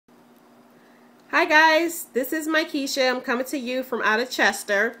Hi guys, this is Mykesha. I'm coming to you from out of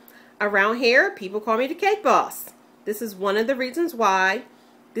Chester. Around here, people call me the Cake Boss. This is one of the reasons why.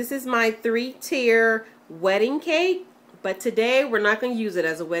 This is my 3-tier wedding cake, but today we're not going to use it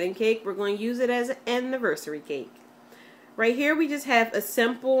as a wedding cake. We're going to use it as an anniversary cake. Right here we just have a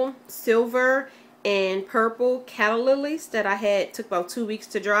simple silver and purple calla lilies that I took about 2 weeks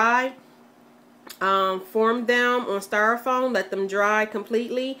to dry. Formed them on styrofoam, let them dry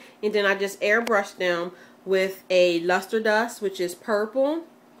completely, and then I just airbrushed them with a luster dust, which is purple.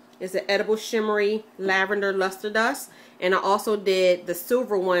 It's an edible shimmery lavender luster dust, and I also did the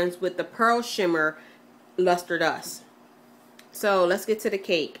silver ones with the pearl shimmer luster dust. So let's get to the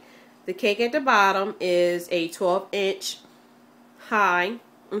cake. The cake at the bottom is a 12-inch high.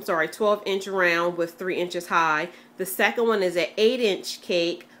 12-inch round with 3 inches high. The second one is an 8-inch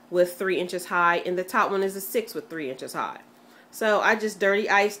cake with 3 inches high, and the top one is a 6 with 3 inches high. So I just dirty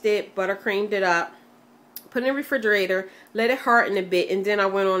iced it, buttercreamed it up, put it in the refrigerator, let it harden a bit, and then I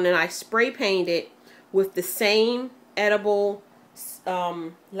went on and I spray painted with the same edible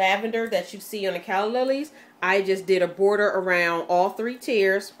lavender that you see on the calla lilies. I just did a border around all 3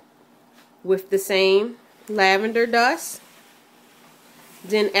 tiers with the same lavender dust.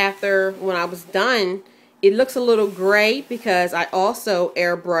 Then when I was done, it looks a little gray because I also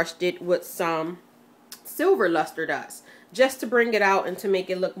airbrushed it with some silver luster dust, just to bring it out and to make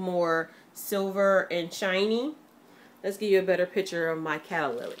it look more silver and shiny. Let's give you a better picture of my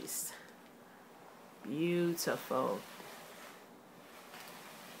calla lilies. Beautiful.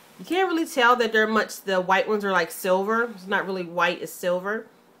 You can't really tell that they're the white ones are like silver. It's not really white, it's silver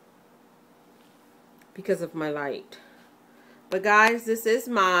because of my light. But guys, this is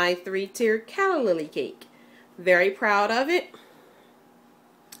my 3-tier calla lily cake. Very proud of it.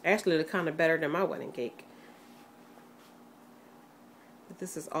 Actually, it's kind of better than my wedding cake. But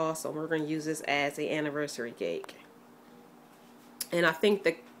this is awesome. We're going to use this as an anniversary cake. And I think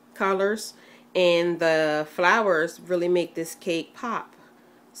the colors and the flowers really make this cake pop.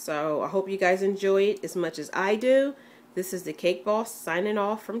 So I hope you guys enjoy it as much as I do. This is the Cake Boss signing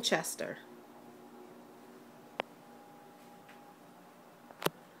off from Chester.